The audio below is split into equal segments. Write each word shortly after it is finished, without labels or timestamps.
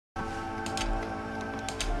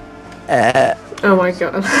Oh my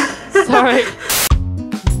god. Sorry.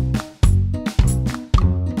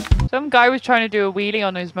 Some guy was trying to do a wheelie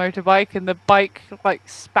on his motorbike and the bike like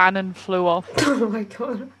span and flew off. Oh my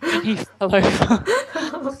god. And he fell over.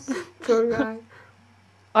 Poor guy.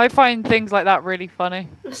 I find things like that really funny.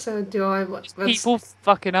 So do I. People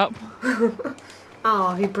fucking up.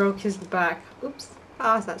 Oh, he broke his back. Oops.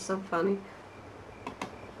 Oh, that's so funny.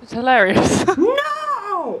 It's hilarious.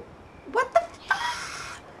 No! What the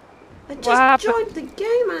f- I just joined the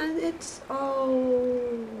game and it's...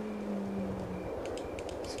 Oh...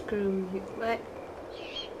 Screw you. Wait.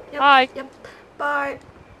 Yep, Hi. Yep. Bye.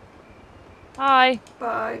 Hi.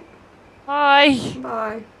 Bye. Hi.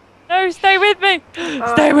 Bye. No, stay with me.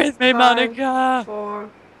 Stay with me, Monika. 4,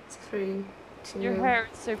 3, 2, Your hair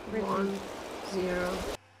is so pretty. 1, 0.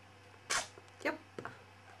 Yep.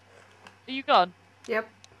 Are you gone? Yep.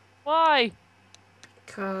 Why?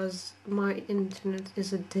 Because my internet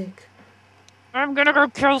is a dick. I'm gonna go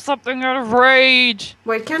kill something out of rage.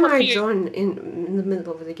 Wait, can I join in the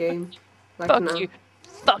middle of the game? Like Fuck now? you.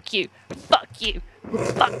 Fuck you. Fuck you.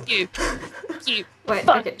 Fuck you. Fuck you. Wait,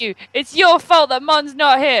 Fuck okay. you. It's your fault that Mon's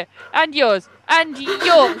not here. And yours. And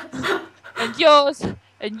yours. And yours.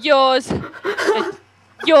 And yours. And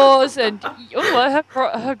yours. And oh,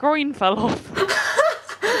 her groin fell off.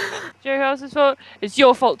 Joe House's fault. It's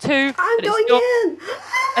your fault too. I'm going in.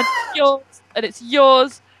 And yours. And it's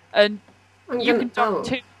yours. And you can talk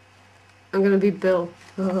too. I'm gonna be Bill.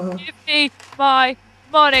 Give me my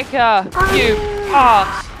Monika. You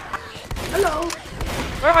ass. Hello.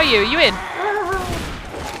 Where are you? Are you in?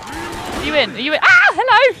 Are you in? Are you in? Ah!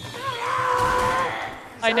 Hello!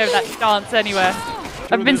 I know that dance anywhere.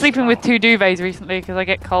 I've been sleeping with 2 duvets recently because I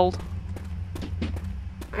get cold.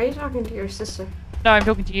 Are you talking to your sister? No, I'm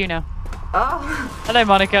talking to you now. Oh. Hello,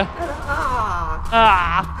 Monika.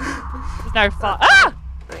 Ah. There's no fun. Ah!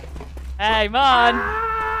 Hey, Mon.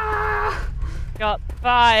 Got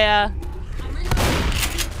fire.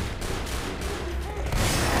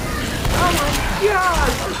 Oh my god!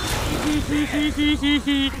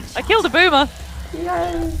 I killed a boomer.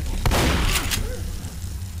 Yay!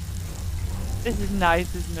 This is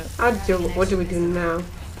nice, isn't it? What do we do now?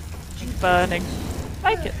 Burning.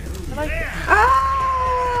 I like it. I like it.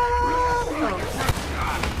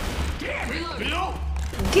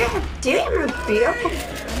 God damn it, Bill!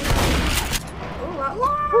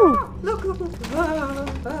 Look!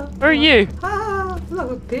 Where are you?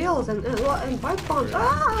 Look at bills and pipe bombs.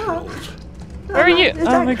 Where are you? It's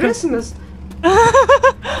like Christmas.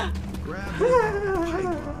 Oh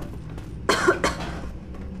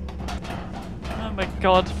my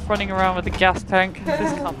god, running around with a gas tank.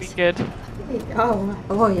 This can't be good.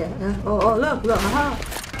 Oh yeah. Oh look.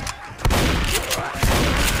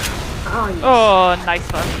 Oh, yes. Oh, nice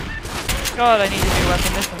one. God, I need a new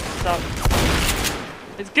weapon. This one sucks.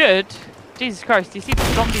 It's good. Jesus Christ, do you see the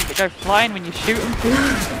zombies that go flying when you shoot them?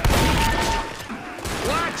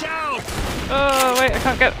 Watch out! Oh, wait, I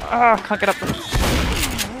can't get up there.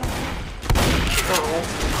 Oh.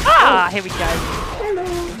 Ah, here we go. Hello.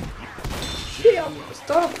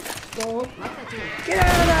 Stop. Get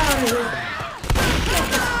out of here.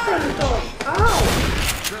 Ow.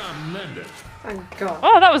 Tremendous. Thank God.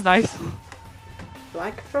 Oh, that was nice.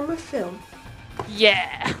 Like from a film.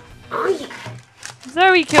 Yeah. Oh, yeah.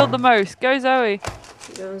 Zoe killed the most. Go Zoe.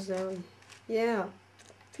 Go Zoe. Yeah.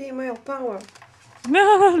 Female power.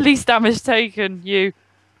 No, least damage taken. You.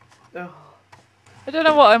 Oh. I don't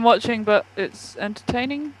know what I'm watching, but it's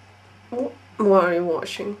entertaining. What are you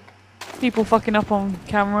watching? People fucking up on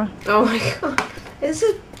camera. Oh my god. Is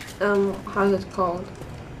it, how's it called?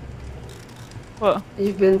 What?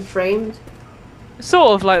 You've been framed?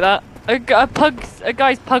 Sort of like that. A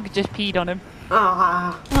guy's pug just peed on him.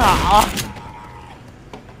 Ah. Ah.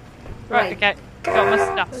 Right. Okay. Got my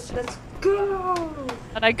stuff. Let's go.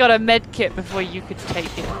 And I got a med kit before you could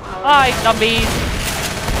take it. Hi, zombies.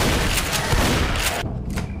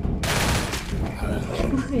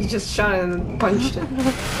 He just shot it and punched it.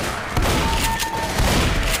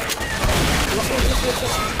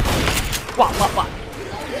 What? Help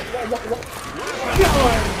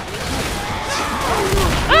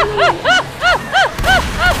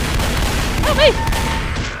me!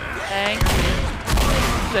 Thank you.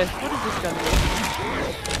 What is this gun do?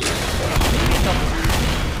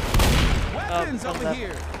 Weapons over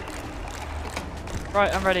here.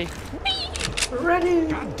 Right, I'm ready. Ready.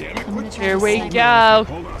 God damn it! What Here we go.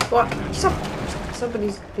 What?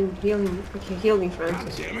 Somebody's been healing. Okay, heal me,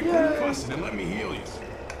 Francis. damn it! Quit fussing and let me heal you.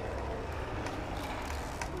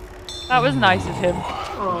 That was nice of him.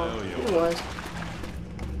 Oh, it was.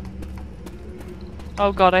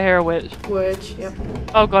 Oh god, I hear a witch. Witch, yep.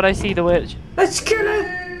 Oh god, I see the witch. Let's kill it!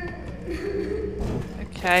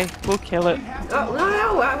 Okay, we'll kill it. Oh,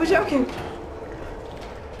 no, I was joking.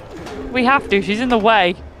 We have to, she's in the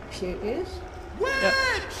way. She is? Yep.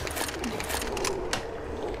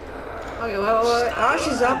 Okay, well, oh,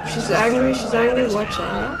 she's up. She's angry. Watch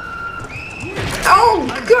out. Oh,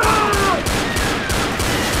 God!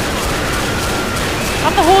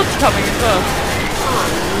 And the horde's coming as well.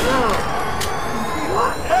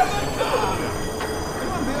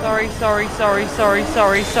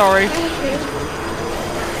 Sorry.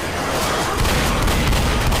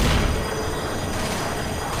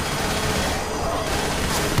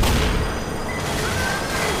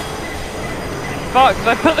 Fuck,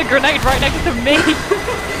 I put the grenade right next to me.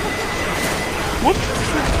 Whoops.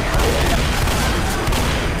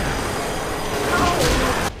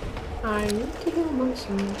 I need to heal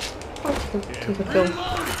myself. Take a pill.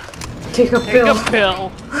 Take a pill. Take a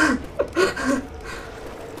pill.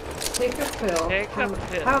 Take a pill. Take a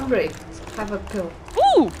pill. Have a break. Have a pill.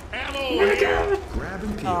 Ooh! Ammo! Grab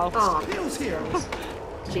and peel. Oh, Pills here.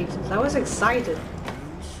 Jesus, I was excited.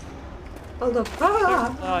 Hold up.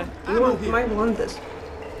 Ah! You might want this.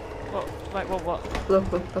 What? Wait, what? Look.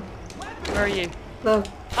 Where are you? Look.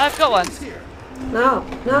 I've got one. No.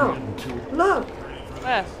 Look.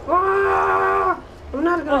 Where? Ah! I'm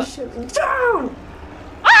not gonna shoot him down!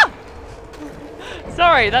 Ah!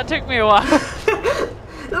 Sorry, that took me a while.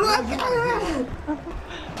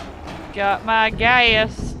 Got my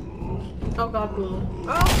gas. Oh god, Blue.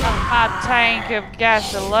 Oh My tank of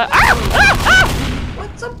gasoline. Ah!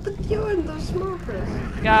 what's up with you and those smokers?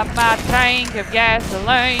 Got my tank of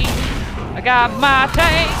gasoline. I got my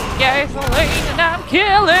tank of gasoline and I'm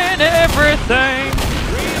killing everything.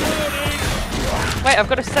 Wait, I've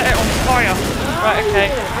got to set it on fire. Right, okay.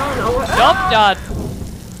 Job done.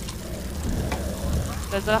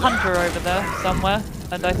 There's a hunter over there somewhere,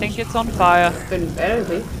 and I think it's on fire. Couldn't better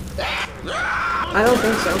be. I don't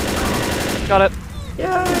think so. Got it.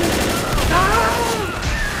 Yeah. Ah!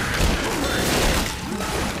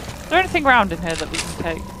 Is there anything round in here that we can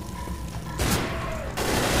take?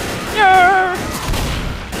 Yeah.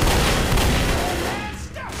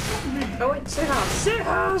 Oh, it's a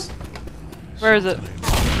house. Where is it?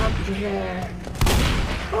 Up there.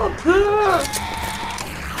 Up there.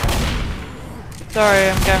 Sorry,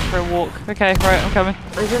 I'm going for a walk. Okay, right, I'm coming.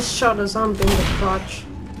 I just shot a zombie in the crotch.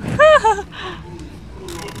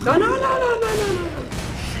 No.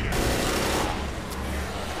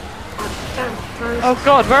 Oh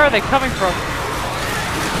god, where are they coming from?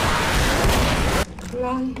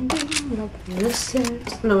 Climbing up the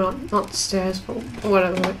stairs. No, not stairs, but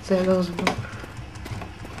whatever those are.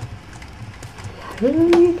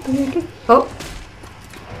 Oh!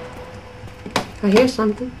 I hear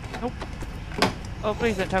something. Nope. Oh,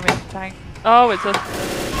 please don't tell me it's a tank. Oh, it's a...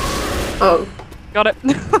 Oh. Got it.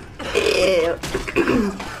 Ew.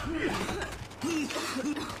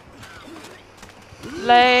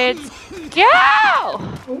 Let's go!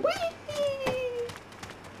 Whee!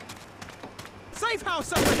 Safe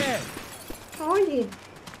house up ahead. How are you?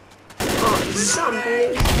 Oh,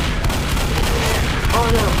 zombies. Oh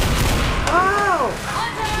no. Oh!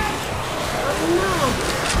 Oh no!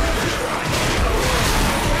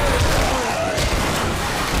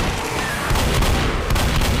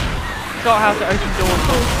 Got how to open doors.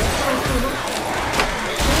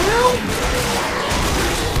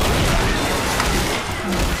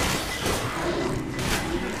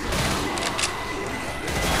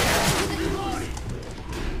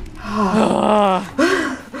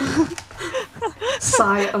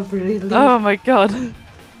 Sigh of relief. Oh my god.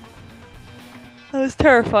 That was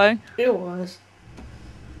terrifying. It was.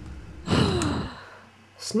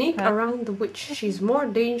 Sneak around the witch. She's more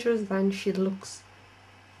dangerous than she looks.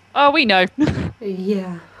 Oh, we know.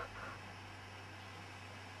 Yeah.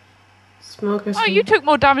 Smokers. Oh, you took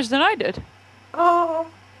more damage than I did. Oh.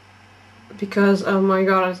 Because, oh my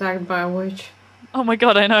god, attacked by a witch. Oh my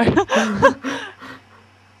god, I know.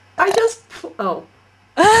 I just. Oh.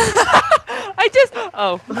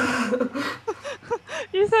 Oh.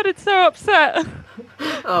 You sounded so upset.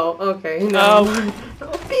 Oh, okay. No.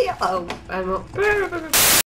 Oh. Oh, I'm not.